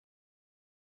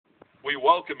we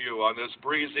welcome you on this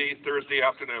breezy Thursday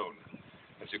afternoon.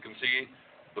 As you can see,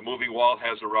 the movie wall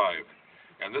has arrived,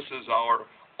 and this is our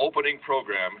opening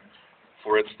program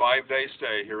for its 5-day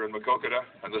stay here in Maquoketa,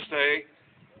 and the stay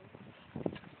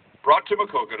brought to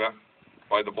Maquoketa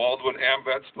by the Baldwin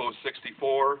AMVETS Post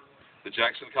 64, the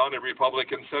Jackson County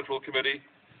Republican Central Committee,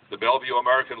 the Bellevue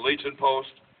American Legion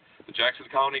Post, the Jackson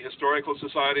County Historical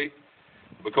Society,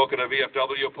 Maquoketa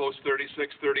VFW Post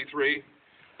 3633,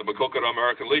 the Maquoketa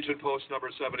American Legion Post number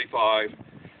 75,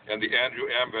 and the Andrew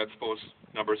AMVETS Post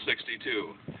number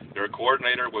 62. Their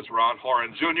coordinator was Ron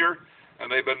Horan Jr.,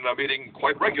 and they've been meeting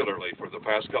quite regularly for the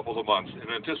past couple of months in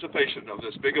anticipation of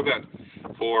this big event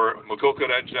for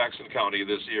Maquoketa and Jackson County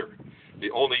this year,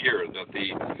 the only year that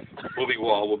the movie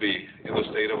wall will be in the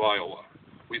state of Iowa.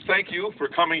 We thank you for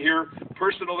coming here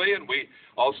personally, and we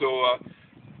also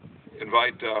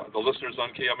invite the listeners on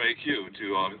KMAQ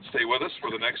to stay with us for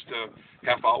the next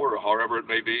half hour, or however it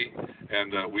may be,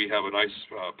 and we have a nice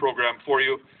program for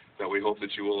you that we hope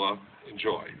that you will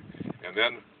enjoy. And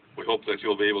then we hope that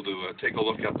you'll be able to take a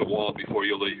look at the wall before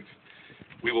you leave.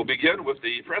 We will begin with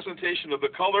the presentation of the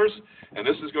colors, and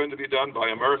this is going to be done by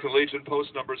American Legion Post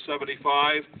number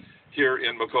 75 here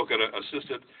in Maquoketa,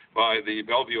 assisted by the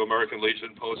Bellevue American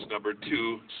Legion Post number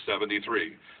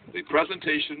 273. The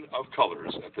presentation of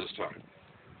colors at this time.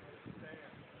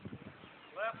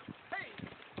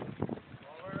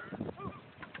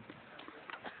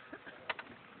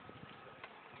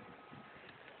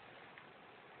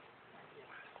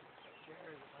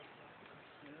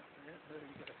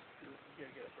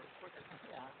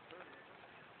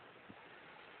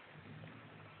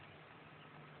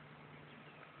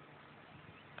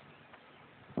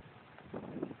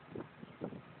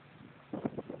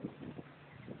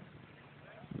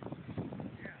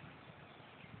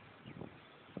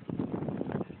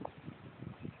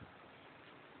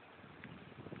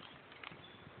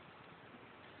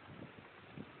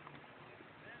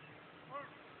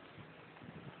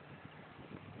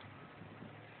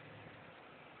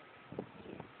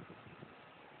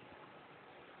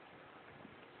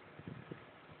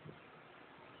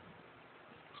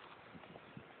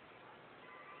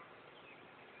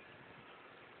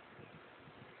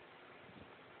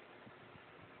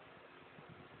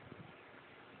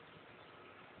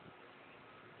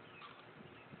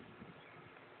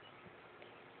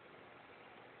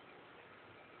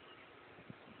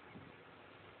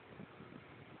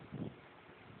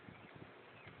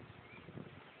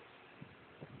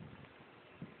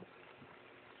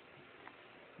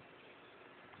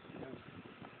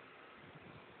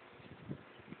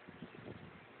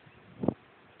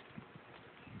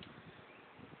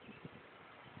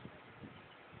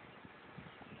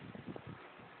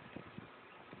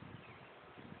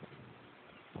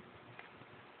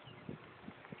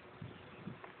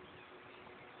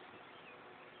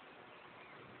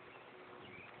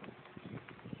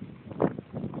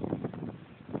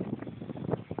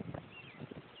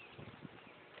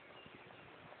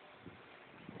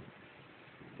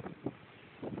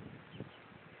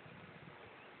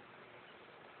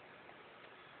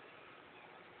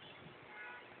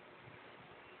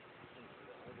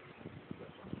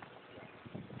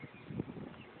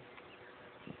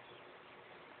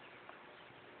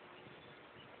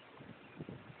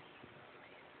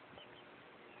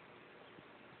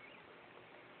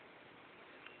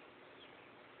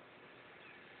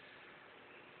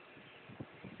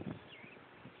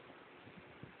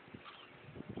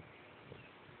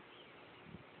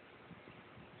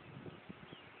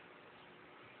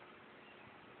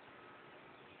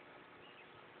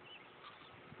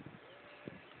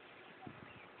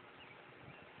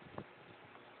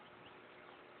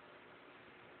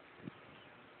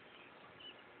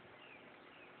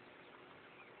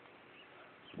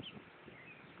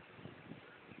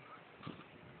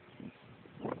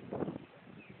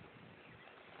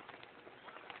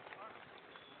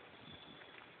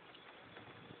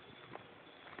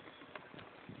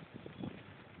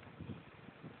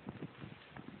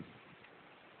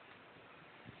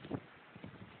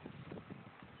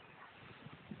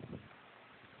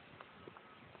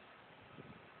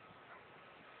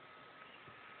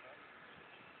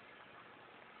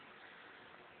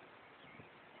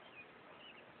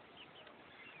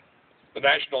 The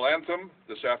national anthem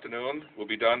this afternoon will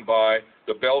be done by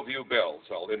the Bellevue Bells.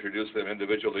 I'll introduce them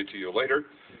individually to you later.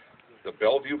 The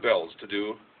Bellevue Bells to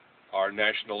do our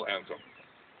national anthem.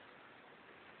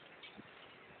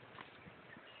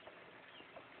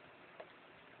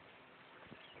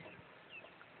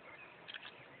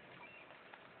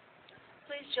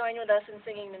 Please join with us in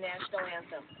singing the national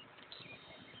anthem.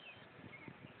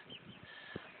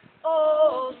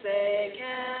 Oh, say,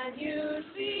 can you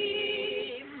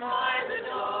see my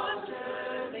little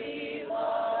dirty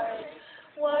light?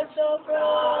 What so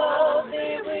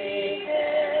proudly we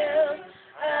hailed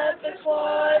at the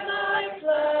twilight's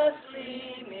last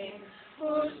gleaming,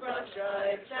 whose broad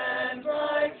stripes and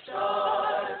bright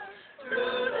stars through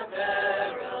the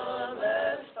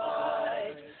perilous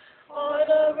fight o'er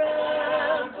the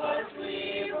ramparts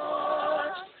we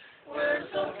watched were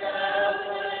so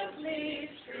gallantly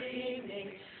streaming,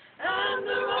 and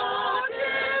the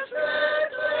rockets' red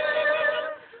glare,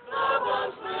 the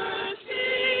bombs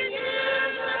bursting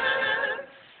in air,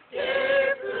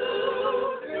 gave proof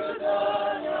through the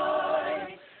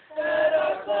night that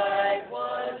our flag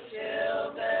was still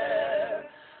there.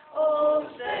 Oh,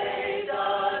 say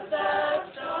does that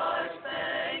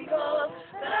star-spangled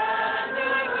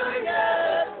banner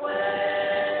yet wave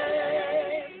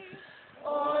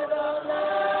o'er the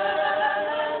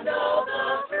land of the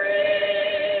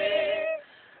free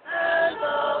and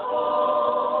the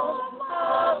home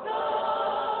of the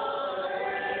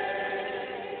brave?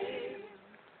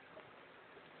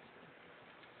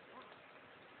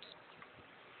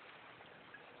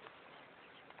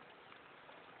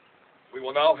 We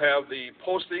will now have the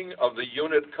posting of the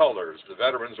unit colors, the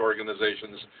veterans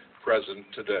organizations present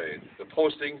today. The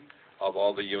posting of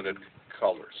all the unit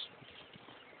colors.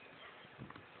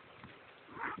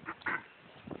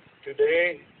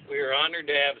 Today, we are honored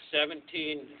to have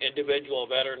 17 individual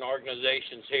veteran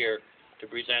organizations here to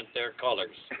present their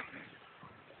colors.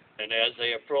 And as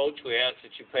they approach, we ask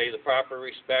that you pay the proper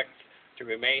respect, to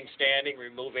remain standing,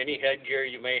 remove any headgear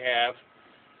you may have,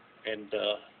 and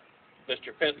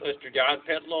Mr. John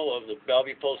Pitlow of the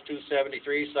Bellevue Post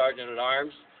 273, Sergeant at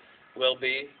Arms, will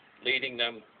be leading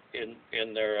them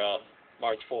in their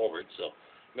march forward. So,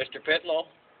 Mr. Pitlow,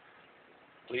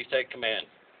 please take command.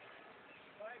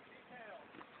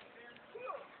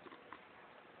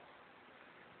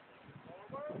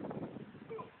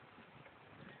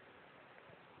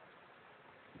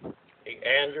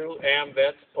 Andrew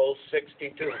Ambetz, Post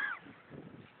 62.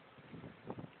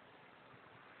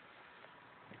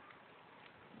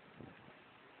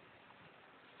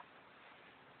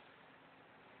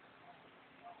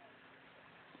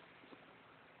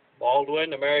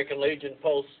 Baldwin, American Legion,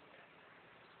 Post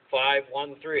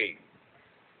 513.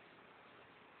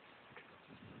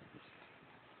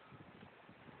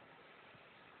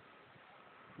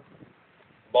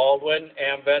 Baldwin,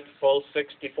 Ambetz, Post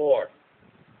 64.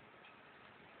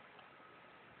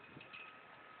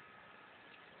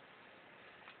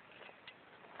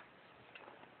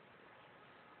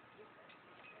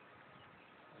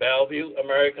 Bellevue,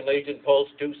 American Legion,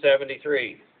 Post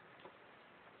 273.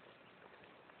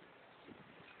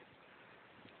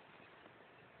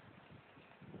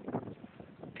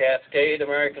 Cascade,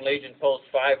 American Legion, Post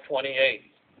 528.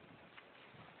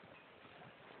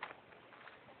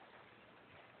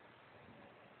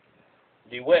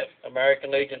 DeWitt,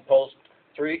 American Legion, Post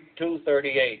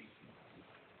 238.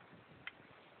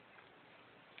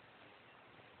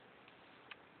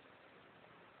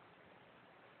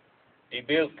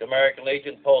 Dubuque, American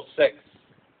Legion, Post 6.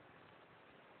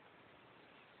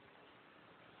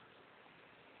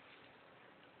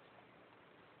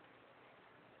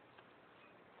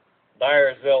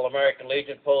 Dyersville, American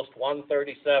Legion, Post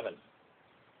 137.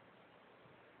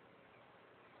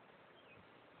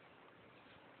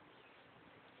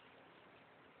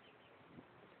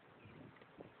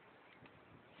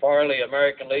 Farley,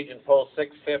 American Legion, Post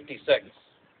 656.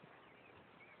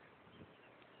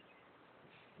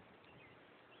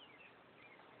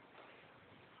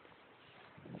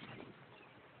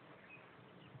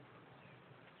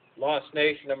 Lost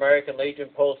Nation, American Legion,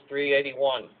 Post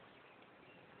 381.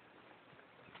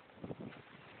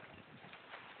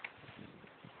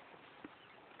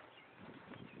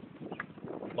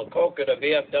 Maquoketa,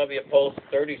 VFW, Post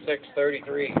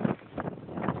 3633.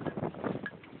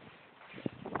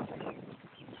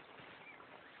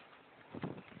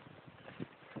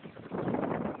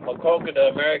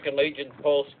 Maquoketa, American Legion,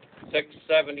 Post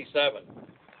 677.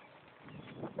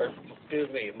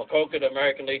 Maquoketa,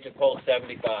 American Legion, Post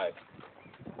 75.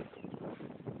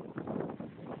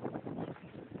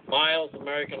 Miles,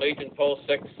 American Legion, Post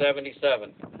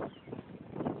 677.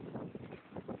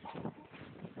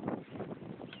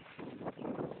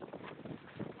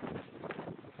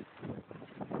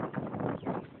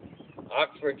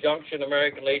 Oxford Junction,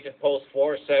 American Legion, Post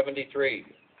 473.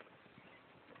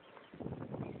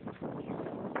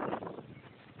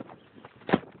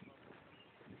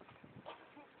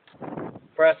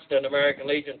 Preston, American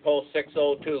Legion, Post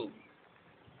 602.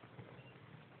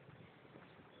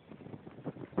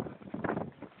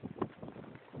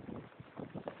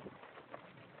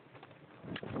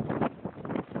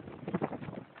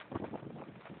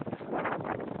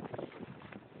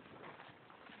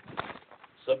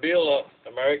 Beulah,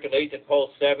 American Legion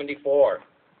Post 74.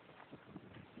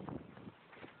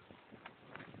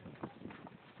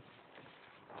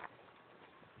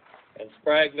 And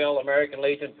Spragueville, American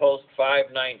Legion Post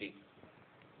 590.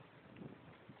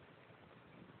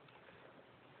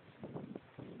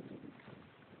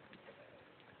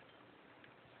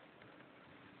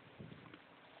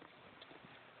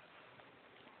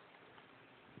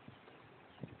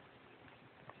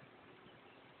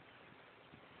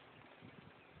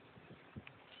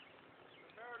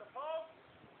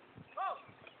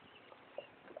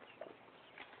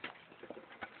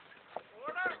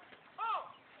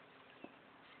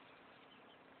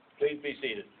 Please be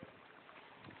seated.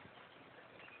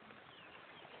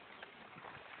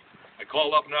 I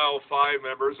call up now 5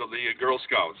 members of the Girl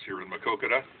Scouts here in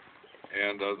Maquoketa,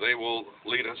 and they will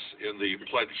lead us in the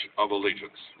Pledge of Allegiance.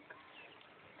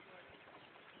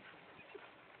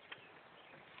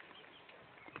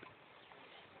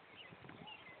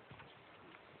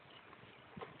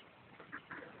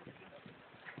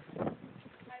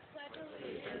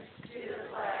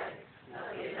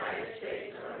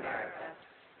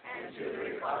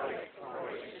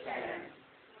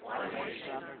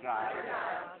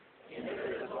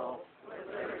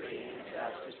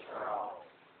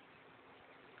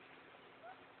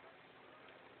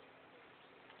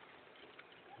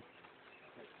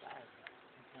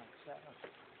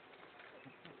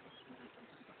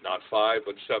 Not 5,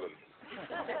 but 7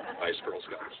 nice Girl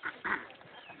Scouts.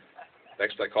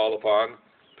 Next, I call upon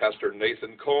Pastor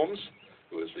Nathan Combs,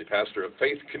 who is the pastor of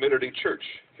Faith Community Church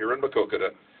here in Maquoketa,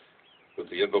 with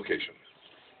the invocation.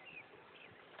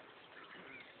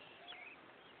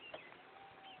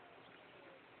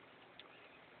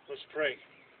 Let's pray.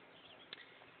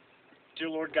 Dear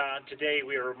Lord God, today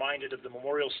we are reminded of the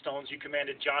memorial stones you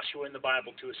commanded Joshua in the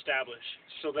Bible to establish,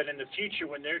 so that in the future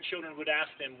when their children would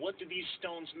ask them, what do these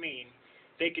stones mean,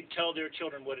 they could tell their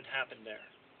children what had happened there.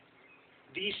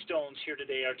 These stones here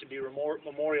today are to be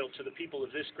memorial to the people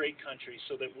of this great country,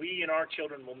 so that we and our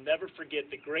children will never forget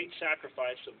the great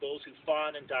sacrifice of those who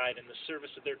fought and died in the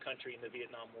service of their country in the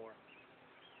Vietnam War.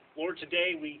 Lord,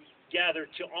 today we gather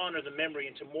to honor the memory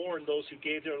and to mourn those who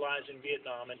gave their lives in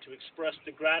Vietnam and to express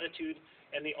the gratitude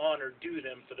and the honor due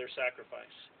them for their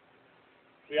sacrifice.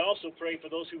 We also pray for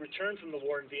those who returned from the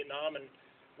war in Vietnam and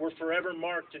were forever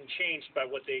marked and changed by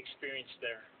what they experienced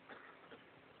there.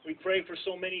 We pray for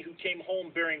so many who came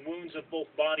home bearing wounds of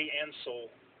both body and soul.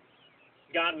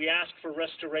 God, we ask for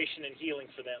restoration and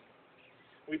healing for them.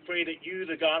 We pray that you,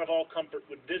 the God of all comfort,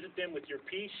 would visit them with your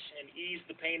peace and ease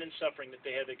the pain and suffering that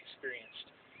they have experienced.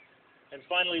 And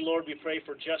finally, Lord, we pray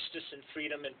for justice and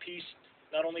freedom and peace,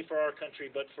 not only for our country,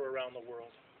 but for around the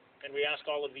world. And we ask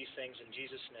all of these things in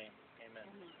Jesus' name. Amen.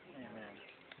 Amen.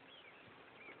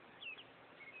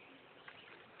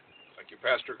 Thank you,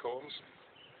 Pastor Combs.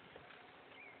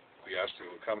 We ask to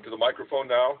come to the microphone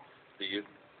now the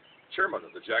chairman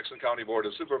of the Jackson County Board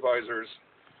of Supervisors,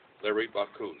 Larry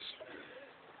Bacchus.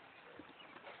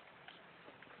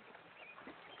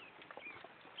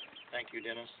 Thank you,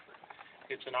 Dennis.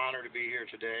 It's an honor to be here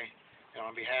today, and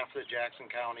on behalf of the Jackson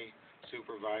County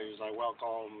Supervisors, I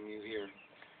welcome you here.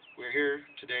 We're here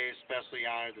today especially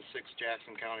to honor the 6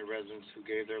 Jackson County residents who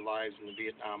gave their lives in the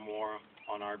Vietnam War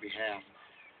on our behalf.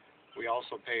 We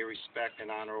also pay respect and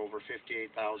honor over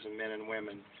 58,000 men and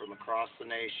women from across the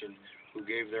nation who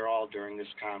gave their all during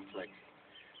this conflict.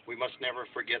 We must never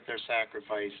forget their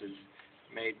sacrifices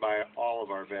made by all of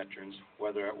our veterans,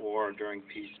 whether at war or during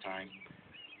peacetime.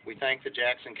 We thank the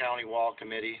Jackson County Wall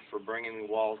Committee for bringing the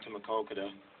wall to Maquoketa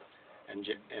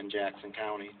and Jackson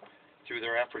County. Through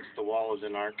their efforts, the wall is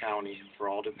in our county for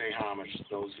all to pay homage to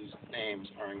those whose names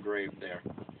are engraved there.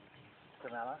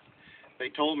 They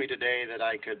told me today that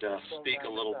I could speak a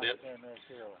little bit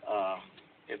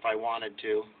if I wanted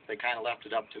to. They kind of left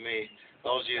it up to me.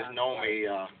 Those of you who know me,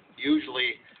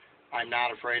 usually I'm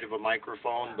not afraid of a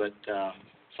microphone, but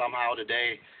somehow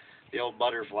today the old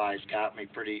butterflies got me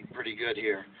pretty good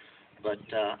here. But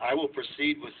I will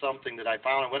proceed with something that I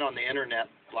found. I went on the internet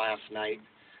last night,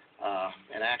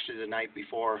 and actually the night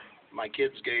before. My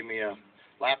kids gave me a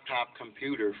laptop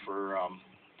computer for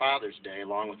Father's Day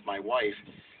along with my wife.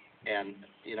 And,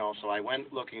 you know, so I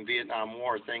went looking Vietnam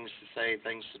War, things to say,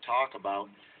 things to talk about.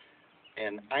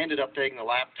 And I ended up taking the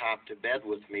laptop to bed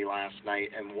with me last night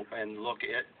and look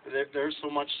at there's so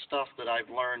much stuff that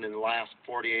I've learned in the last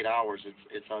 48 hours.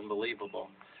 It's unbelievable.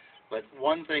 But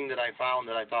one thing that I found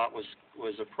that I thought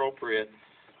was appropriate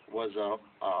was a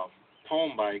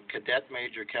poem by Cadet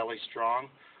Major Kelly Strong,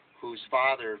 whose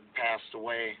father passed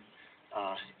away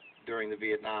during the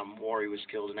Vietnam War. He was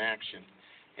killed in action.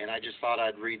 And I just thought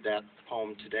I'd read that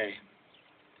poem today.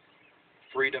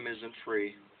 freedom isn't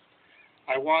free.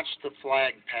 I watched the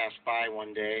flag pass by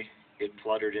one day. It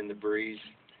fluttered in the breeze.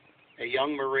 A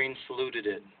young Marine saluted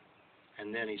it,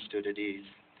 and then he stood at ease.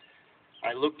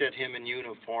 I looked at him in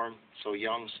uniform, so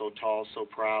young, so tall, so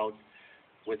proud.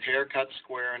 With hair cut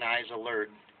square and eyes alert,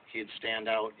 he'd stand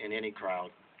out in any crowd.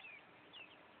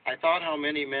 I thought how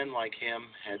many men like him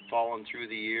had fallen through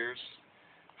the years,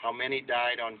 how many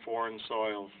died on foreign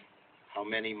soils, how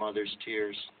many mothers'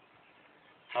 tears,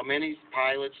 how many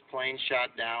pilots' planes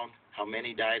shot down, how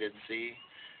many died at sea,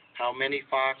 how many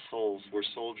foxholes were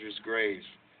soldiers' graves.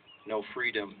 No,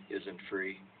 freedom isn't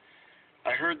free.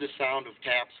 I heard the sound of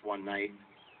taps one night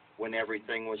when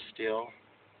everything was still.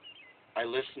 I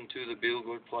listened to the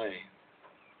bugler play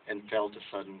and felt a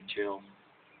sudden chill.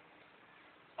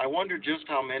 I wondered just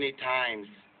how many times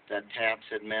that taps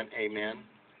had meant amen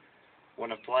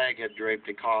when a flag had draped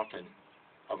a coffin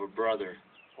of a brother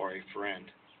or a friend.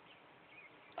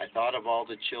 I thought of all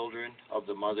the children, of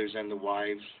the mothers and the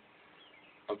wives,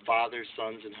 of fathers,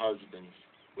 sons, and husbands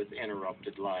with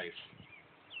interrupted lives.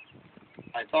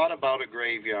 I thought about a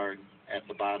graveyard at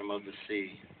the bottom of the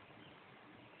sea,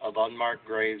 of unmarked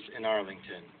graves in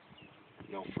Arlington.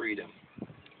 No, freedom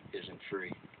isn't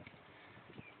free.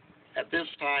 At this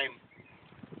time,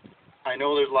 I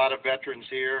know there's a lot of veterans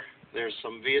here. There's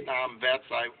some Vietnam vets.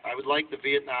 I would like the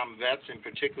Vietnam vets in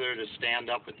particular to stand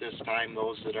up at this time,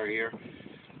 those that are here.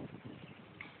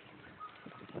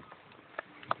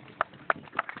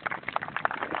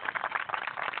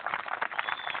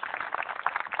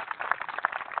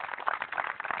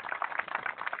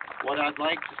 What I'd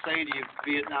like to say to you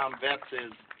Vietnam vets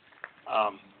is,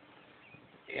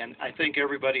 and I think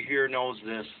everybody here knows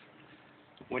this,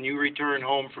 when you return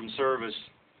home from service,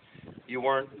 you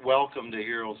weren't welcome to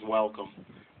Heroes Welcome.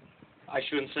 I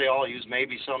shouldn't say all of yous,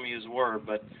 maybe some of yous were,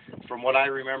 but from what I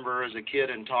remember as a kid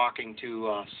and talking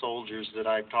to soldiers that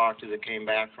I've talked to that came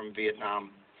back from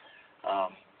Vietnam,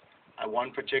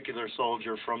 one particular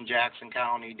soldier from Jackson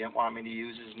County, didn't want me to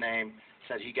use his name,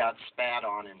 said he got spat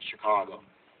on in Chicago.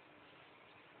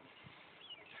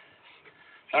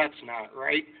 That's not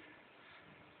right.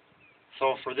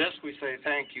 So for this, we say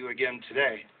thank you again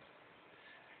today.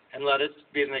 And let it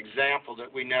be an example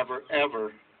that we never,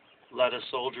 ever let a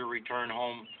soldier return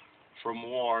home from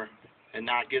war and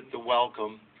not get the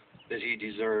welcome that he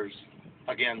deserves.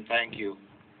 Again, thank you.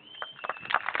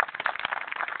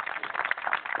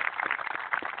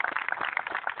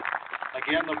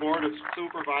 Again, the Board of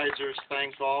Supervisors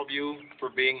thanks all of you for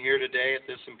being here today at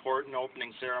this important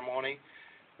opening ceremony.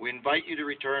 We invite you to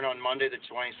return on Monday the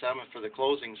 27th for the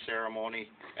closing ceremony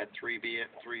at 3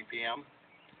 p.m.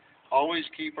 Always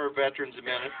keep our veterans and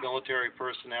military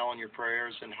personnel in your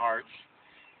prayers and hearts.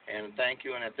 And thank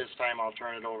you, and at this time I'll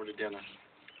turn it over to Dennis.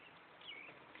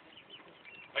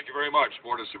 Thank you very much,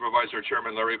 Board of Supervisor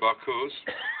Chairman Larry Bacchus.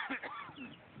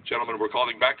 Gentleman we're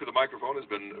calling back to the microphone has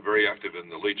been very active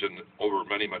in the Legion over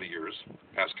many, many years,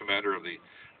 past commander of the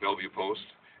Bellevue Post,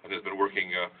 and has been working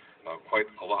quite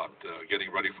a lot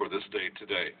getting ready for this day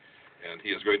today. And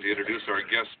he is going to introduce our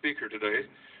guest speaker today.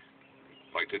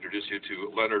 I'd like to introduce you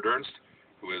to Leonard Ernst,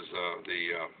 who is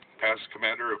the past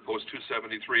commander of Post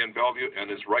 273 in Bellevue and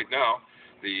is right now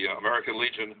the American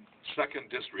Legion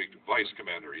 2nd District Vice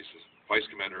Commander. He's Vice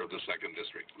Commander of the 2nd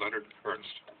District. Leonard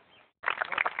Ernst.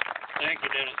 Thank you,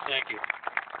 Dennis. Thank you.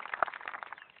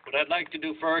 What I'd like to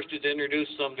do first is introduce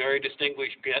some very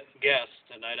distinguished guests,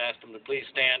 and I'd ask them to please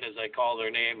stand as I call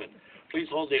their name, and please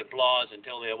hold the applause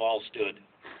until they have all stood.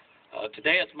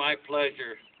 Today it's my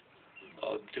pleasure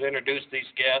to introduce these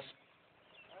guests,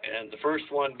 and the first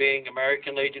one being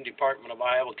American Legion Department of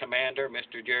Iowa Commander,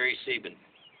 Mr. Jerry Sieben,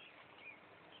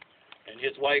 and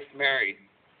his wife, Mary.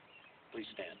 Please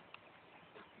stand.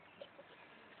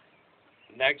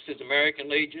 Next is American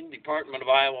Legion Department of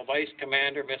Iowa Vice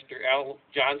Commander, Mr. Al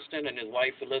Johnston, and his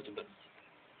wife, Elizabeth.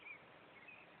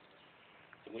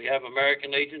 And we have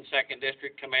American Legion 2nd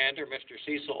District Commander, Mr.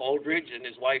 Cecil Oldridge, and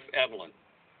his wife, Evelyn.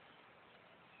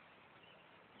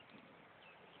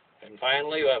 And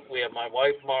finally, we have my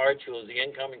wife, Marge, who is the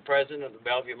incoming president of the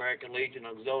Bellevue American Legion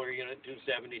Auxiliary Unit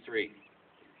 273.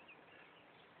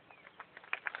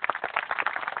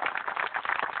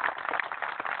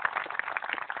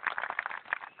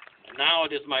 Now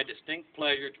it is my distinct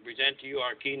pleasure to present to you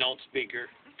our keynote speaker,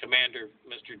 Commander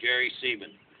Mr. Jerry Sieben.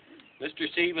 Mr.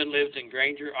 Sieben lives in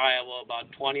Granger, Iowa, about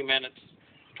 20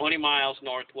 miles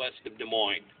northwest of Des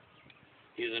Moines.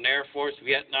 He is an Air Force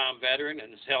Vietnam veteran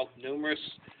and has held numerous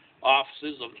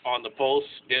offices on the post,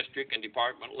 district, and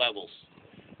department levels.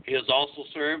 He has also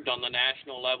served on the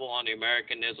national level on the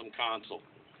Americanism Council.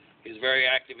 He is very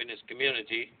active in his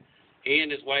community. He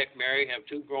and his wife, Mary, have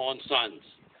 2 grown sons.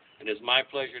 It is my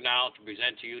pleasure now to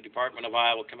present to you Department of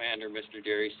Iowa Commander Mr.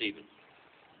 Jerry Stevens.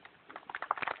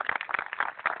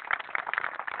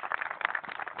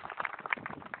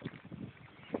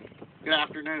 Good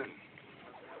afternoon.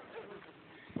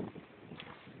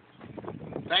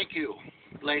 Thank you,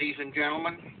 ladies and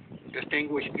gentlemen,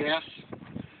 distinguished guests,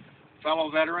 fellow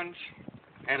veterans,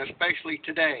 and especially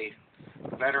today,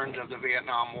 veterans of the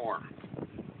Vietnam War,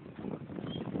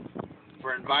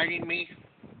 for inviting me,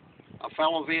 a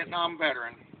fellow Vietnam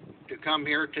veteran, to come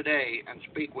here today and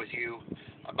speak with you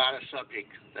about a subject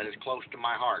that is close to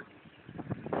my heart.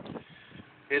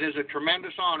 It is a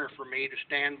tremendous honor for me to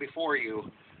stand before you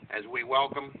as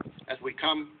we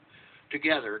come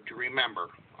together to remember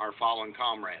our fallen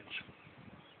comrades.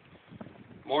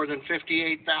 More than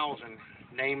 58,000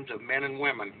 names of men and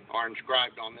women are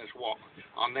inscribed on this wall,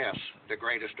 the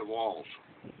greatest of walls.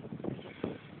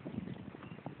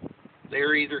 They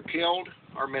are either killed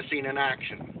or missing in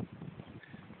action.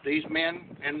 These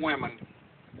men and women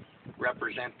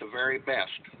represent the very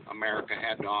best America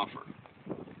had to offer.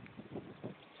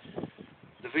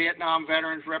 The Vietnam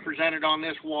veterans represented on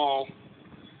this wall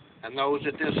and those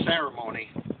at this ceremony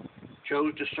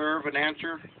chose to serve and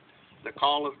answer the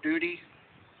call of duty,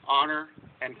 honor,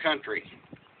 and country.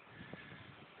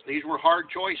 These were hard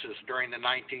choices during the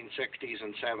 1960s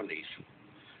and 70s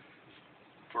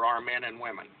for our men and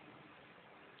women.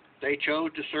 They chose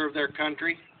to serve their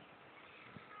country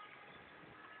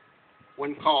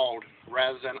when called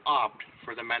rather than opt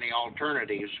for the many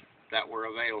alternatives that were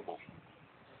available.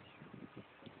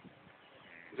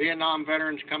 Vietnam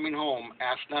veterans coming home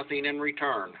asked nothing in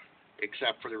return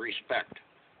except for the respect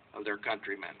of their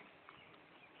countrymen.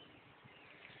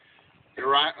 The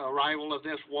arrival of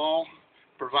this wall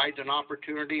provides an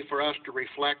opportunity for us to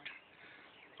reflect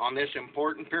on this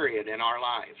important period in our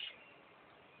lives.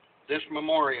 This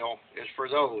memorial is for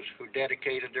those who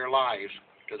dedicated their lives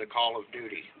to the call of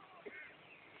duty,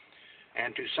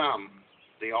 and to some,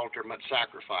 the ultimate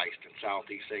sacrifice in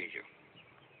Southeast Asia.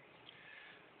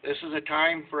 This is a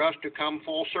time for us to come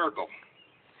full circle,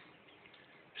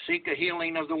 seek a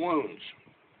healing of the wounds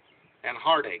and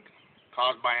heartache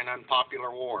caused by an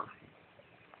unpopular war.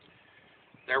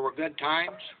 There were good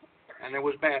times and there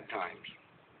was bad times.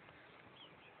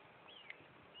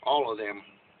 All of them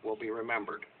will be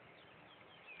remembered.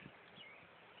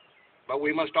 But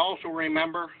we must also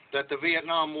remember that the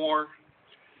Vietnam War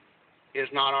is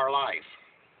not our life,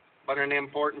 but an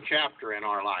important chapter in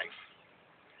our life.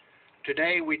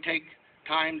 Today we take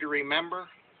time to remember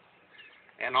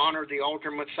and honor the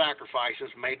ultimate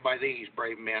sacrifices made by these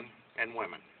brave men and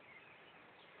women.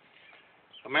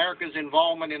 America's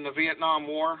involvement in the Vietnam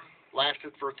War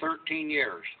lasted for 13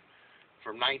 years,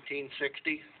 from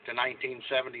 1960 to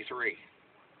 1973.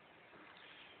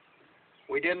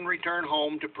 We didn't return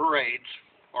home to parades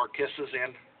or kisses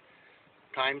in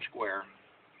Times Square.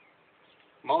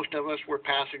 Most of us were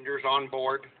passengers on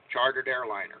board chartered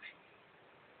airliners.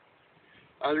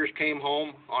 Others came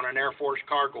home on an Air Force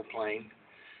cargo plane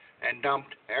and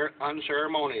dumped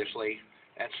unceremoniously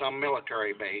at some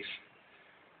military base,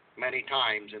 many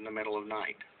times in the middle of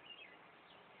night.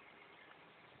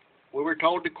 We were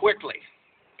told to quickly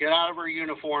get out of our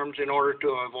uniforms in order to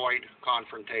avoid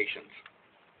confrontations.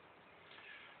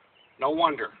 No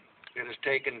wonder it has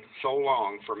taken so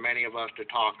long for many of us to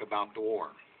talk about the war.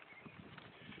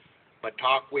 But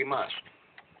talk we must,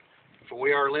 for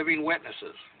we are living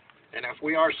witnesses, and if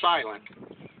we are silent,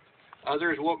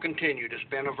 others will continue to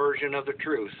spin a version of the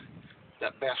truth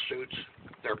that best suits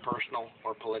their personal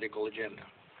or political agenda.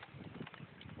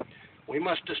 We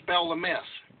must dispel the myths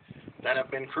that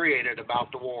have been created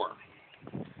about the war,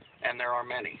 and there are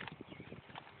many.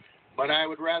 But I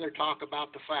would rather talk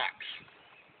about the facts.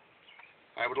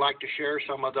 I would like to share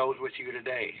some of those with you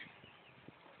today.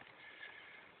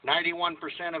 91%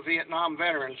 of Vietnam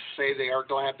veterans say they are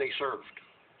glad they served.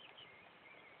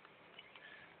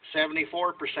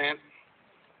 74%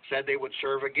 said they would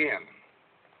serve again,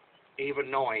 even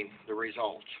knowing the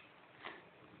results.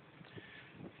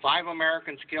 5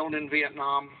 Americans killed in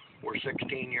Vietnam were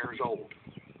 16 years old.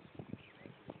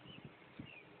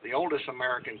 The oldest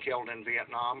American killed in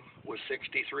Vietnam was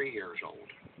 63 years old.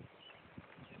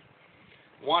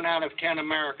 1 out of 10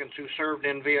 Americans who served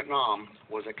in Vietnam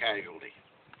was a casualty.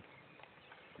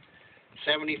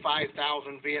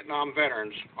 75,000 Vietnam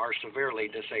veterans are severely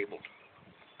disabled.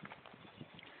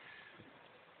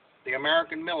 The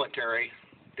American military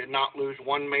did not lose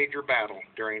one major battle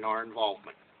during our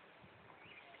involvement,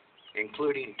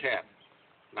 including Tet,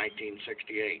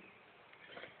 1968,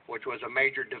 which was a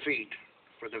major defeat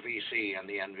for the VC and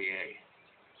the NVA.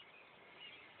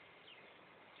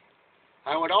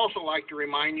 I would also like to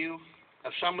remind you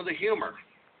of some of the humor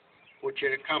which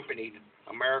had accompanied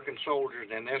American soldiers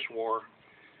in this war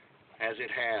as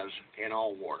it has in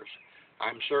all wars.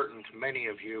 I'm certain many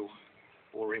of you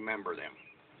will remember them.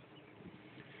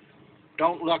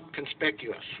 Don't look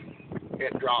conspicuous.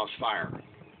 It draws fire.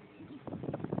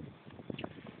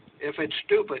 If it's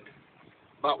stupid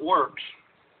but works,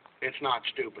 it's not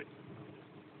stupid.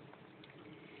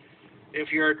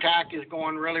 If your attack is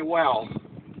going really well,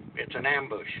 it's an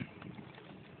ambush.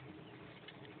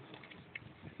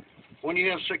 When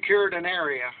you have secured an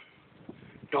area,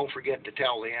 don't forget to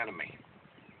tell the enemy.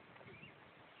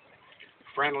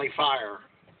 Friendly fire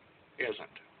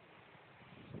isn't.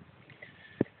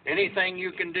 Anything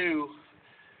you can do,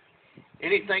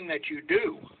 anything that you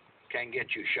do can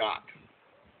get you shot,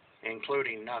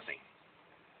 including nothing.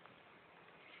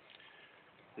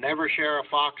 Never share a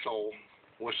foxhole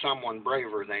with someone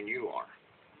braver than you are.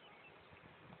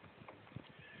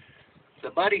 The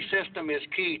buddy system is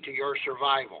key to your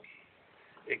survival.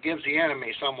 It gives the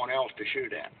enemy someone else to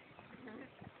shoot at.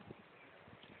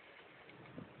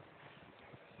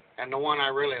 And the one I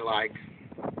really like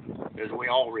is we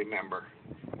all remember.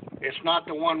 It's not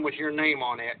the one with your name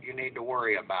on it you need to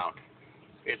worry about.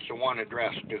 It's the one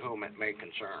addressed to whom it may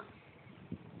concern.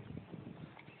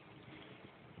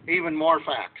 Even more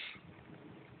facts.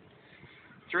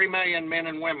 3 million men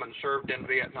and women served in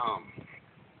Vietnam.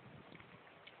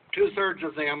 2/3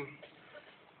 of them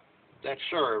that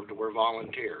served were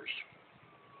volunteers.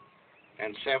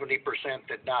 And 70%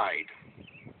 that died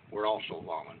were also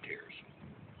volunteers.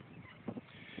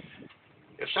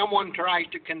 If someone tries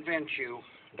to convince you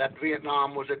that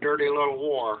Vietnam was a dirty little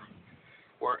war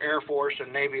where Air Force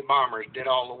and Navy bombers did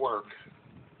all the work,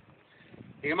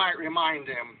 you might remind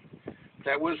them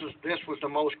that this was the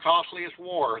most costliest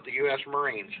war the U.S.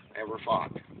 Marines ever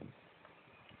fought.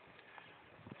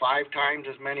 5 times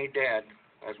as many dead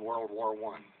as World War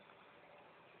I.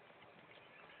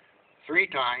 3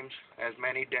 times as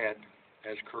many dead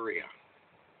as Korea.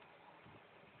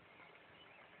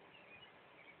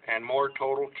 And more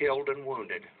total killed and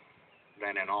wounded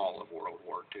than in all of World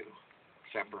War II.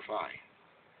 Semper Fi.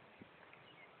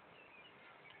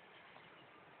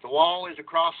 The wall is a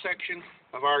cross-section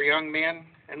of our young men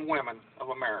and women of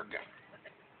America.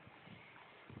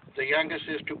 The youngest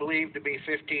is believed to be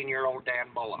 15-year-old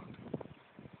Dan Bullock.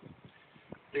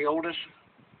 The oldest,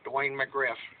 Dwayne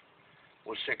McGriff,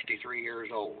 was 63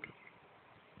 years old.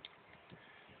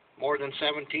 More than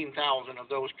 17,000 of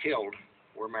those killed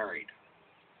were married.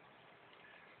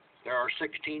 There are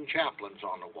 16 chaplains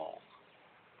on the wall,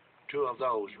 2 of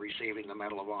those receiving the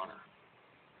Medal of Honor.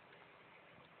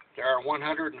 There are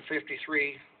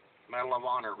 153 Medal of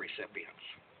Honor recipients.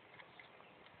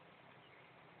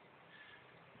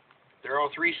 There are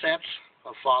 3 sets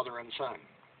of father and son.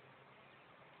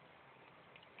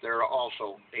 There are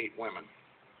also 8 women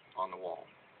on the wall.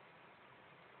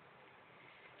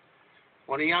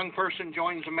 When a young person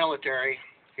joins the military,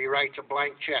 he writes a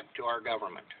blank check to our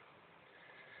government.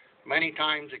 Many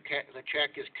times the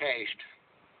check is cashed,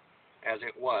 as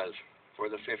it was for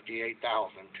the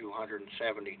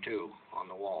 58,272 on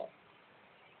the wall.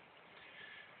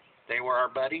 They were our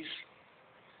buddies,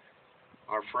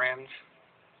 our friends,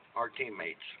 our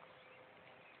teammates.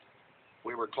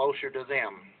 We were closer to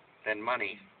them than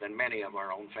many of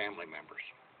our own family members.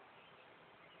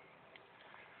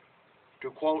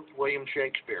 To quote William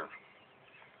Shakespeare,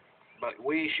 "But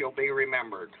we shall be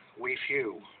remembered, we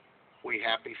few, we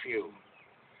happy few,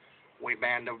 we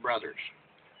band of brothers.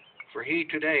 For he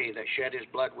today that shed his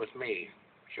blood with me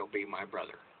shall be my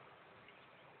brother."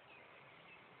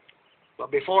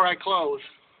 But before I close,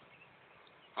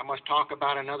 I must talk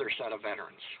about another set of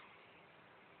veterans.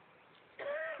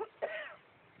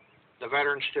 The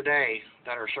veterans today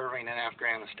that are serving in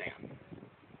Afghanistan.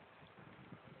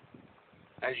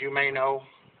 As you may know,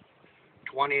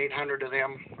 2,800 of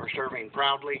them are serving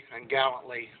proudly and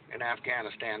gallantly in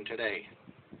Afghanistan today.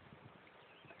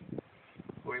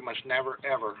 We must never,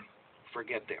 ever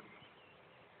forget them.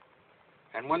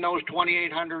 And when those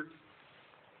 2,800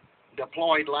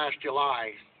 deployed last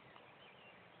July,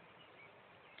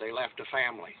 they left a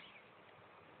family.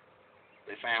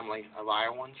 The family of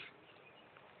Iowans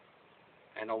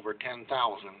and over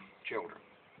 10,000 children.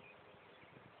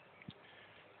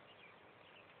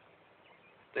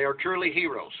 They are truly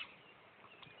heroes,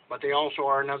 but they also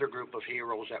are another group of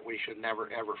heroes that we should never,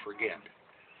 ever forget.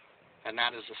 And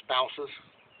that is the spouses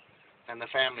and the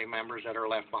family members that are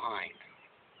left behind.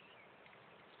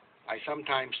 I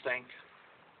sometimes think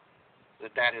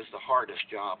that that is the hardest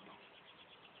job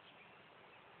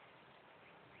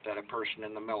that a person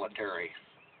in the military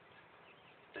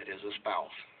that is a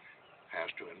spouse has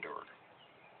to endure.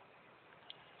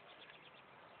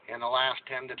 In the last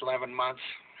 10 to 11 months,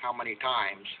 how many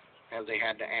times have they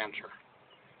had to answer?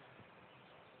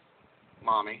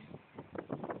 Mommy,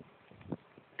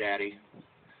 Daddy,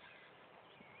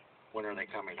 when are they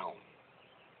coming home?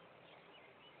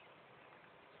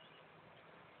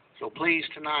 So please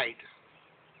tonight,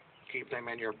 keep them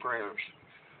in your prayers.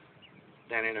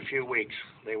 Then in a few weeks,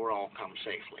 they will all come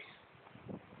safely.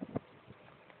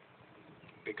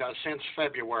 Because since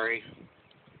February,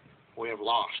 we have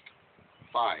lost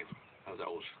 5 of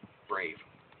those brave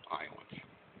Iowans.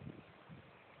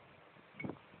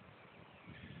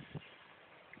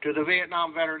 To the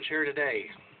Vietnam veterans here today,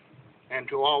 and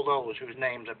to all those whose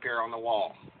names appear on the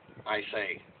wall, I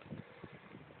say,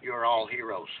 you are all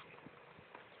heroes.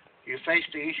 You faced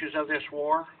the issues of this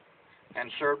war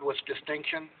and served with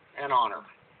distinction and honor.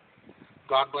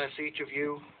 God bless each of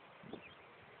you,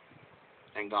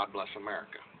 and God bless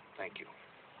America. Thank you.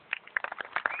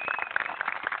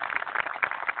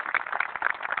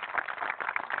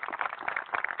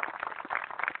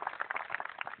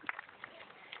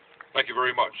 Thank you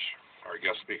very much, our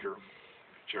guest speaker,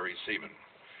 Jerry Seaman,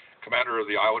 Commander of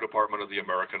the Iowa Department of the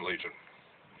American Legion.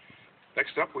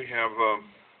 Next up, we have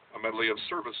a medley of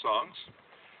service songs,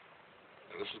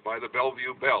 and this is by the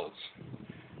Bellevue Bells.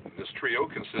 And this trio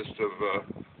consists of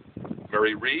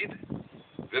Mary Reed,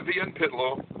 Vivian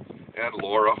Pitlow, and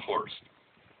Laura Horst.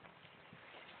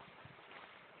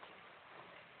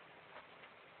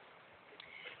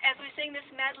 As we sing this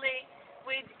medley,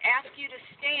 we'd ask you to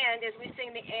stand as we sing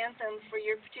the anthem for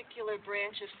your particular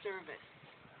branch of service.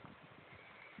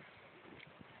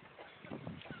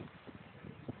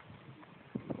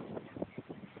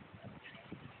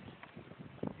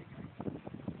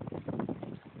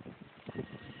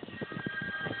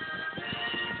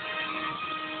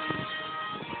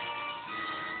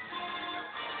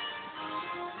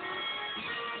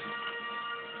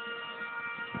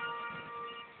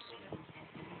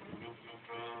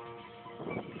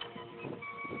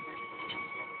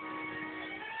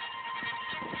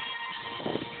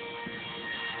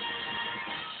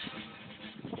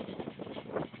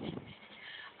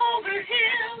 Over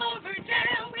hill, over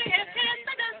dale, we have hit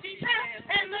the dusty trail,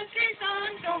 and the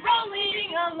caissons go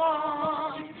rolling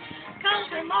along. Count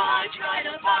them march right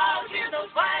about, hear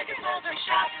those wagon soldiers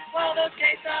shout, while those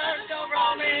caissons go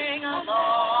rolling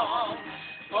along.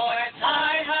 For it's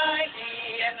high, high,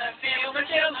 hee, in the field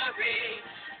artillery,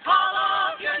 call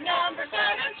off your numbers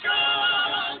loud and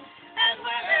strong. And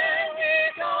wherever we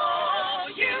go,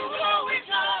 you will always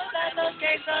know that those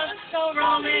caissons go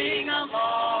rolling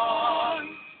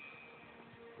along.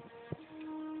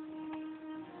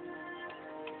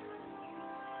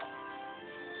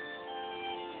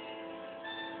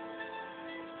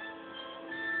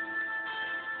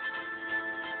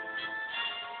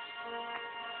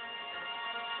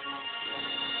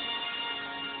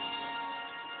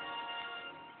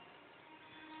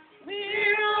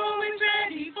 We're always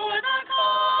ready for the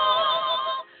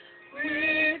call. We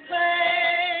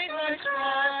play our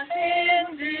trust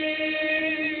in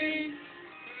thee.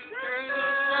 Through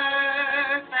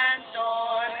surf and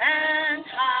storm and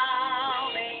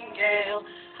howling gale,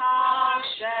 how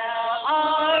shall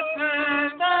our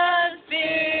purpose be?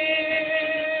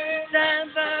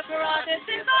 Semper Paratus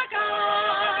is our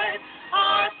guide,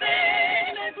 our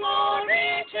fame and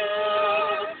glory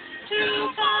too. To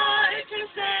fight, to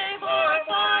save, or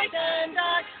fight and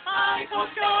die, I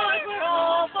Coast Guard, we're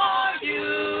all for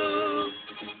you.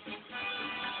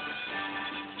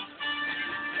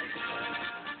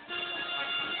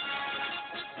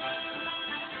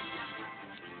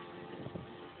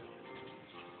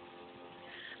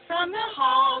 From the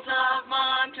halls of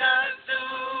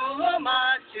Montezuma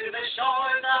to the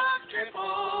shores of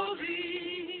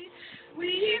Tripoli,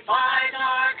 we fight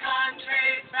our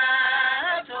country's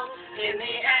battle in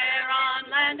the air, on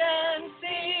land and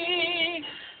sea.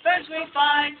 First we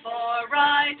fight for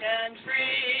right and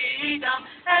freedom,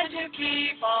 and to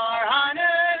keep our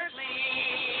honor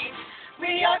clean.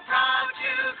 We are proud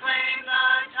to claim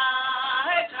the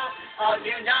title of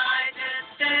United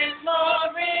States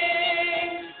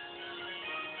Marines.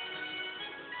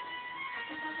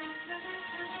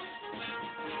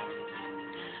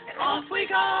 Off we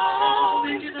go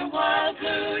into the world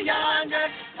blue yonder,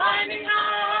 climbing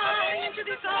high into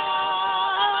the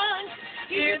sun.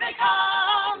 Here they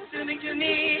come, zooming to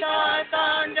meet our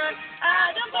thunder.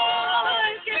 Adam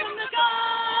boys, give 'em the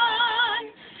gun.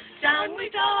 Down we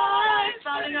dive,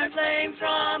 spouting our flame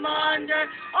from under.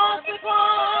 Off with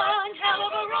one hell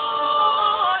of a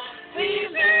roar. We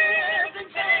live in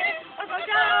faith, or go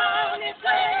down in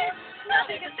flames.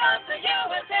 Nothing can stop the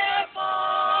U.S. Air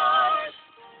Force.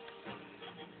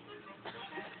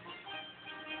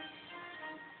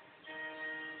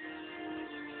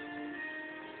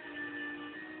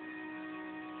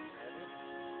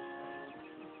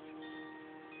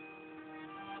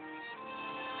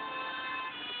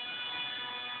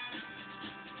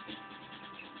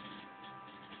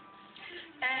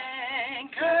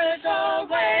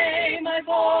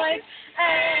 my voice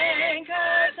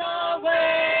anchors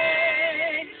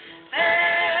away.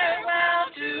 Farewell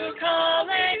to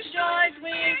college joys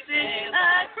we sing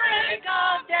at break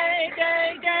of day,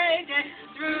 day, day, day.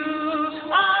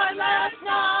 Through our last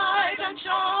night on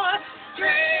shore,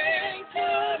 drink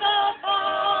to the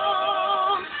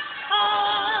foam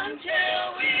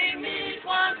until we meet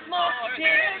once more.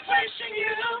 Here's wishing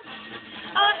you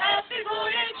a happy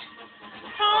voyage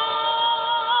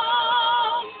home.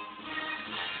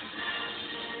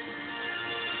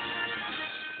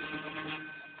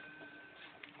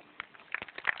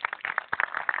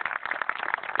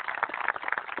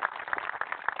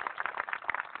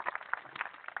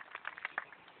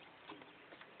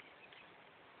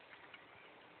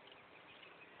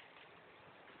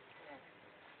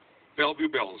 Bellevue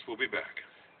Bells will be back.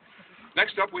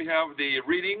 Next up, we have the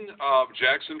reading of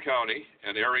Jackson County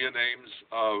and area names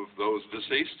of those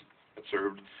deceased that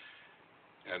served.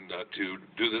 And to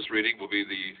do this reading will be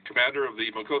the commander of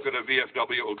the Maquoketa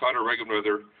VFW O'Connor Regular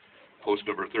Weather, post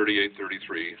number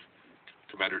 3833,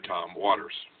 Commander Tom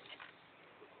Waters.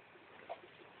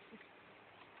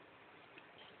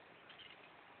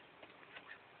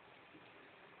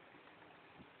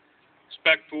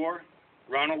 Spec 4,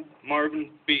 Ronald Marvin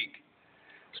Beek.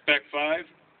 Spec 5,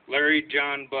 Larry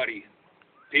John Buddy.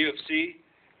 PFC,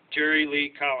 Jerry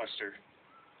Lee Collister.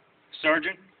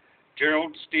 Sergeant,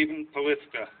 Gerald Stephen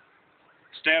Polithka.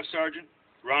 Staff Sergeant,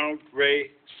 Ronald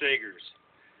Ray Sagers.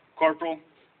 Corporal,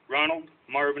 Ronald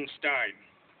Marvin Stein.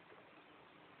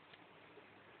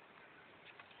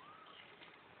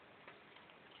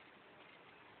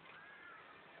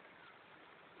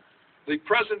 The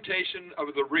presentation of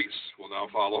the wreaths will now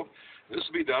follow. This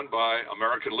will be done by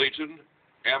American Legion,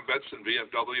 AMVETS, and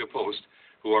VFW Post,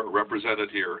 who are represented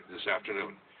here this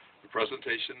afternoon. The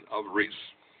presentation of wreaths.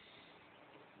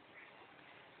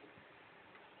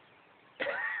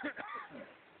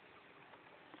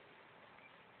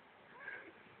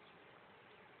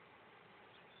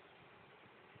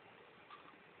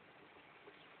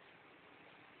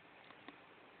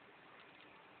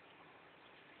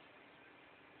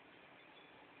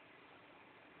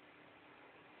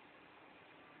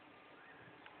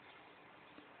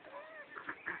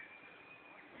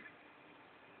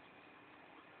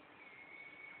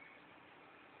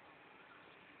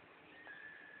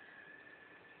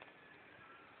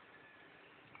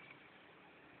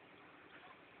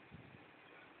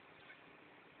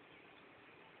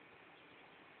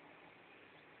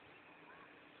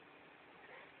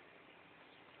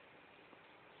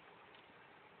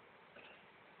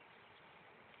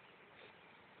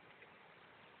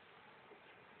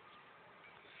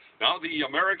 Now the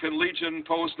American Legion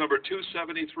post number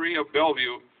 273 of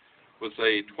Bellevue with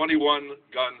a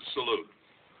 21-gun salute.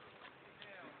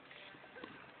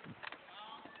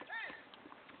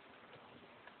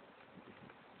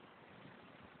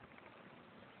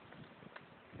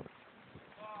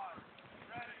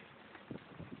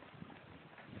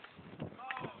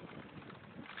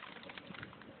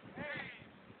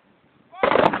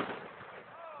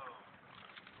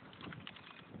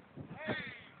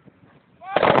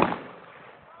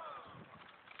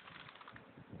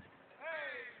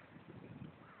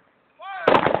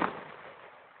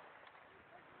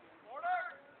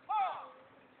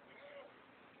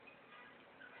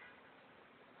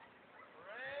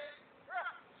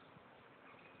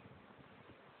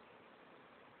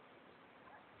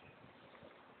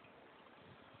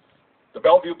 The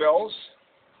Bellevue Bells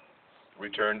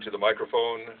return to the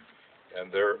microphone,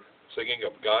 and they're singing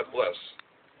of God Bless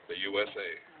the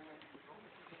USA.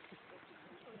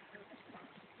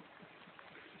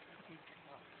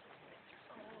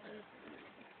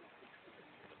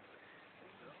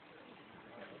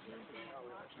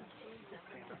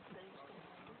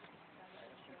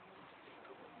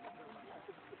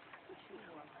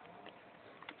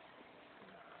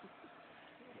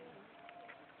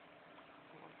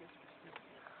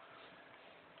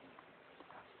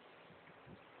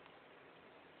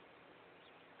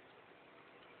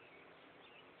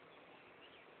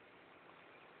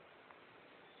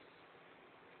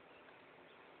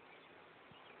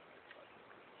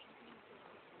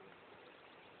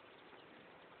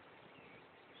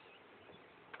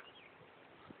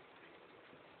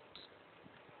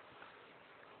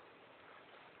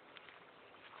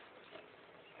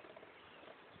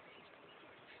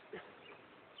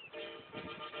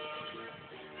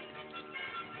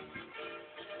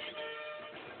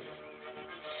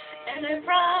 And I'm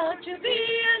proud to be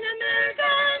an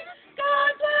American.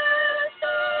 God bless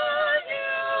the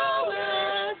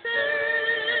USA.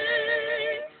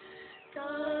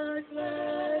 God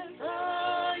bless the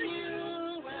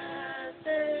USA.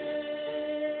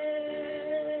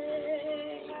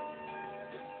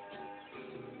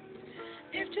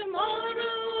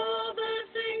 tomorrow all the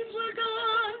things were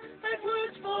gone, I've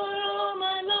worked for all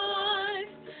my life,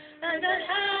 and I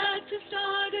had to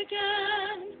start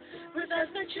again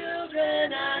without the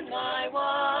children and my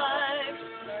wife.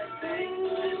 To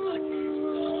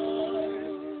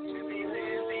be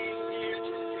living here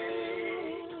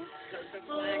today, 'cause the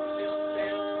flag still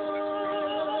stands for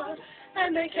God,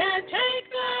 and they can't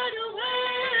take that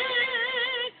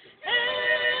away.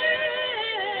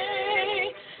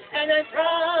 Hey, and I'm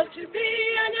proud to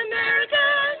be an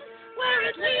American, where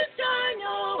at least I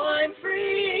know I'm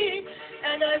free,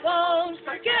 and I won't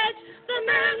forget the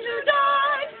men who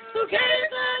died, who gave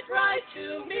that right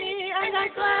to me, and I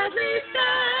gladly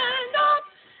stand up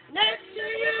next to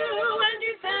you and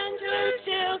defend her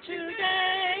still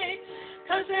today,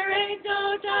 'cause there ain't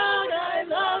no doubt I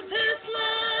love this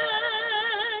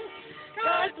land.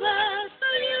 God bless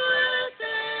the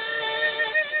USA.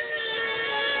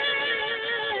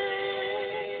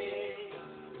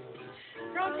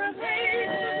 From Maine to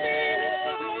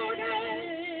Minnesota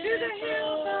to the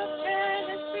hills of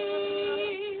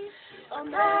Tennessee,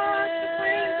 across the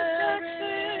plains of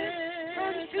Texas,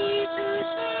 from sea to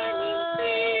shining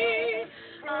sea,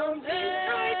 from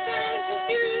Detroit down to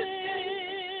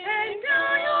Houston, and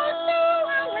Guyana to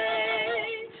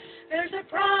LA. There's a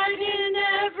pride in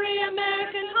every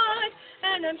American heart,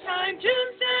 and it's time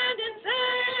to stand and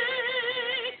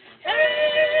say,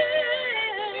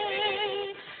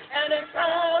 hey, and I'm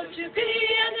proud to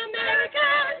be an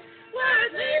American, where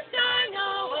at least I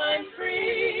know I'm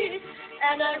free,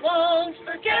 and I won't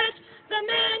forget the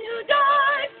men who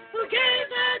died, who gave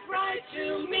that right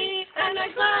to me, and I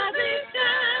gladly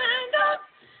stand up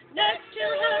next to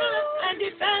her and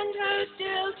defend her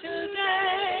still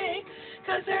today,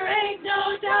 'cause there ain't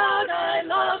no doubt I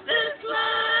love this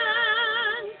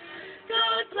land.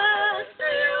 God bless the USA.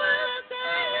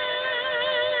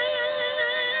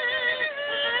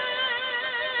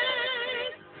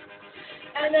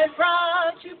 And I'm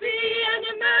proud to be an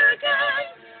American,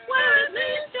 where at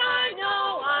least I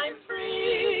know I'm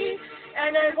free,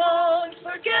 and I won't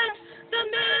forget the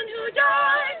men who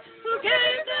died, who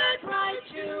gave that right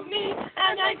to me,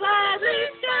 and I gladly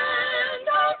stand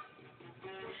up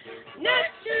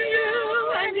next to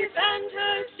you and defend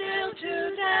her still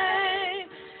today,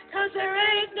 'cause there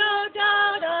ain't no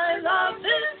doubt I love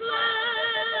this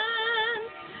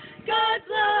land. God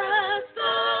bless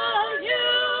the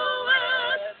USA,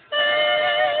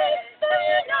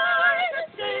 the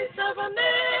United States of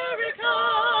America.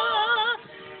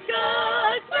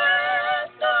 God bless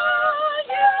the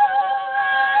USA.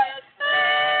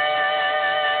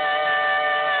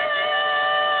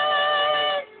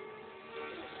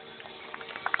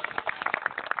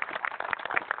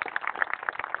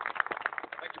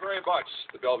 Thank you very much,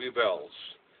 the Bellevue Bells.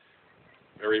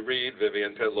 Mary Reed,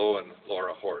 Vivian Pitlow, and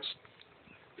Laura Horst.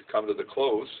 We've come to the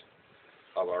close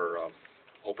of our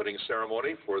opening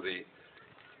ceremony for the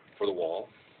wall.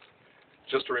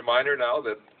 Just a reminder now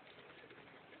that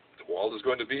the wall is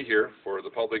going to be here for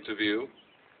the public to view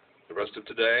the rest of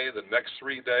today, the next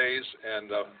 3 days,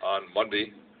 and on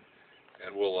Monday,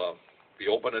 and will be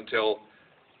open until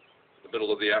the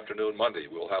middle of the afternoon Monday.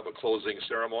 We'll have a closing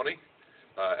ceremony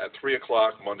at 3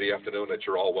 o'clock Monday afternoon that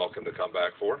you're all welcome to come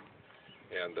back for.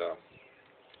 And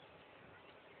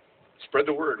spread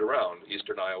the word around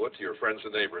Eastern Iowa to your friends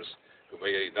and neighbors who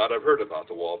may not have heard about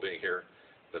the wall being here,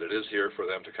 that it is here for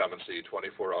them to come and see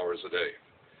 24 hours a day.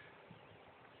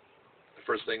 The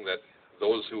first thing that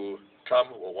those who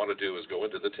come will want to do is go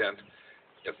into the tent,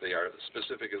 if they are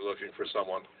specifically looking for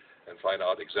someone, and find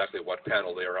out exactly what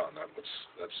panel they are on.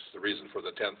 That's the reason for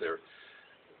the tent there.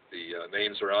 The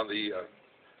names are on the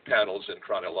panels in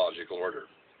chronological order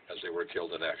as they were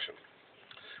killed in action.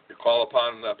 We call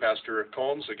upon Pastor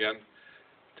Combs again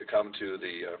to come to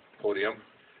the podium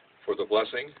for the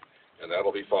blessing, and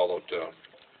that'll be followed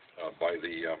by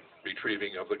the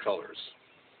retrieving of the colors.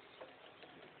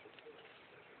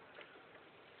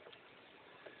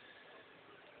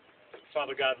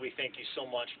 Father God, we thank you so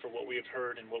much for what we have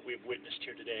heard and what we have witnessed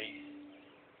here today.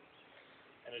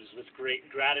 And it is with great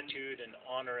gratitude and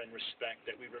honor and respect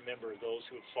that we remember those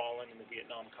who have fallen in the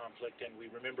Vietnam conflict, and we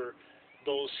remember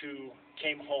those who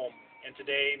came home. And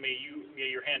today, may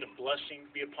your hand of blessing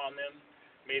be upon them.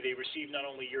 May they receive not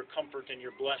only your comfort and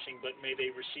your blessing, but may they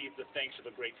receive the thanks of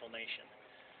a grateful nation.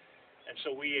 And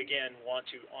so we, again, want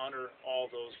to honor all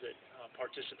those that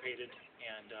participated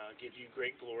and give you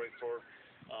great glory for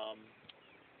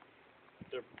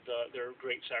their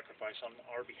great sacrifice on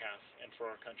our behalf and for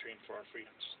our country and for our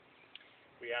freedoms.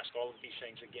 We ask all of these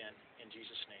things again in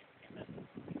Jesus' name. Amen.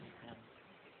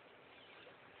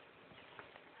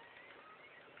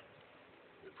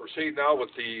 proceed now with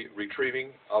the retrieving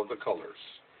of the colors.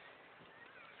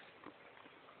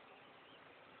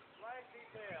 Flag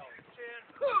detail, chin,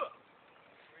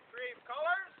 retrieve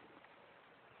colors,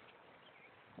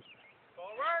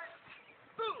 forward,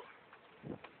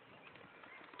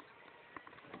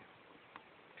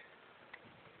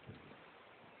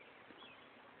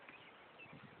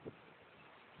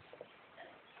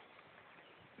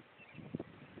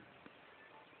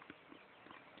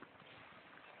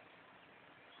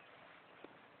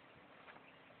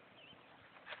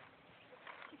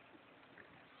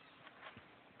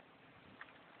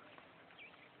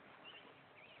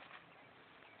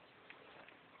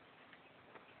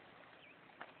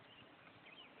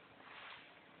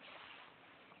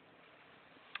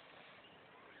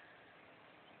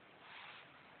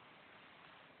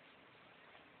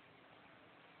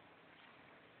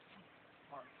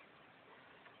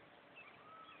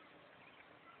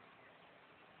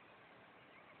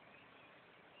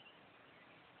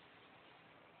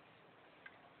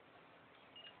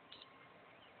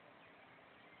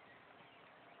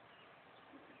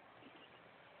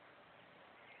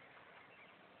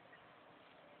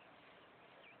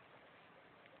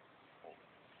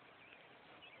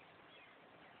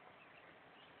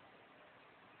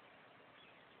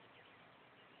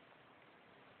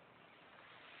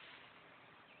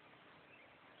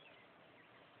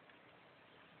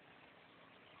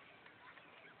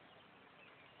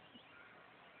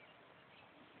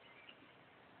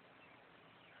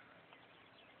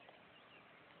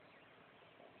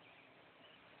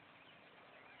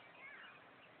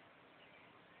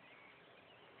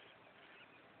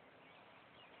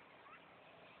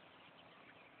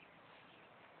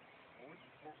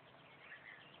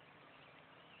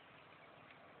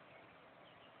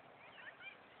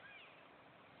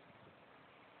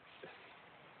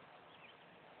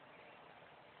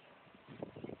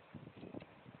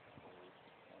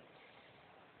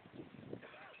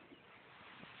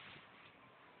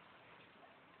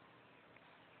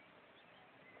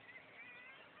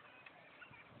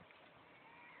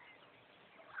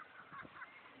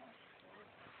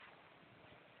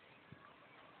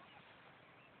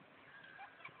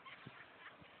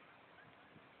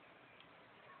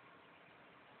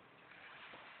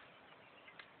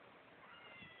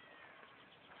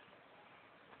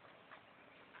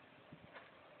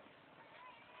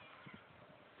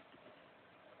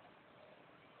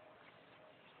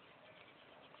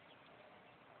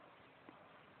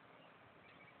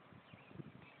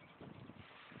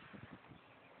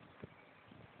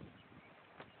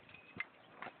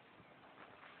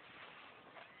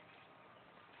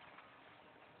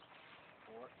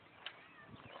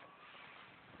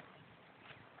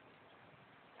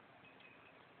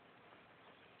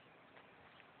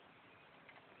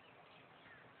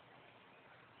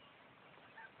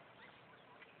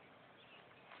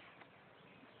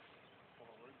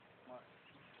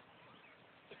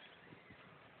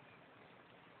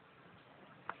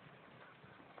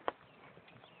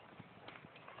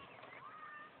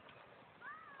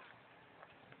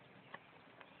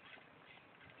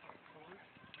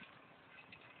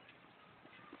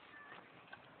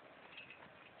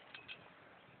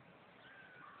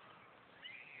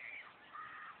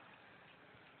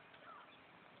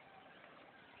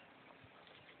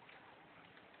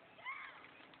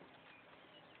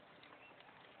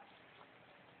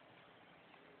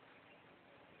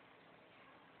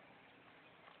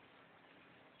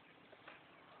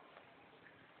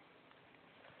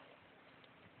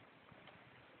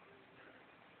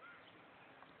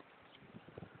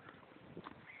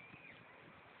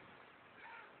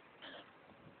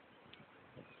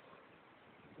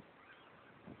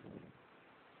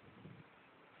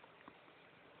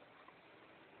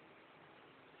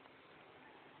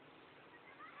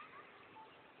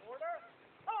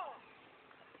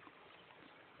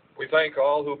 We thank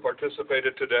all who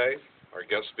participated today, our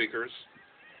guest speakers.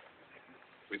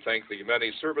 We thank the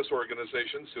many service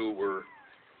organizations who were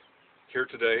here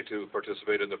today to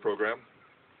participate in the program.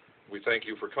 We thank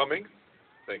you for coming.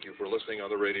 Thank you for listening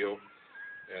on the radio.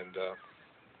 And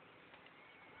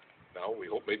now we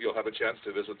hope maybe you'll have a chance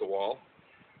to visit the wall.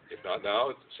 If not now,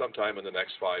 sometime in the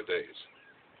next 5 days.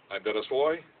 I'm Dennis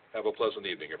Foy. Have a pleasant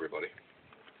evening, everybody.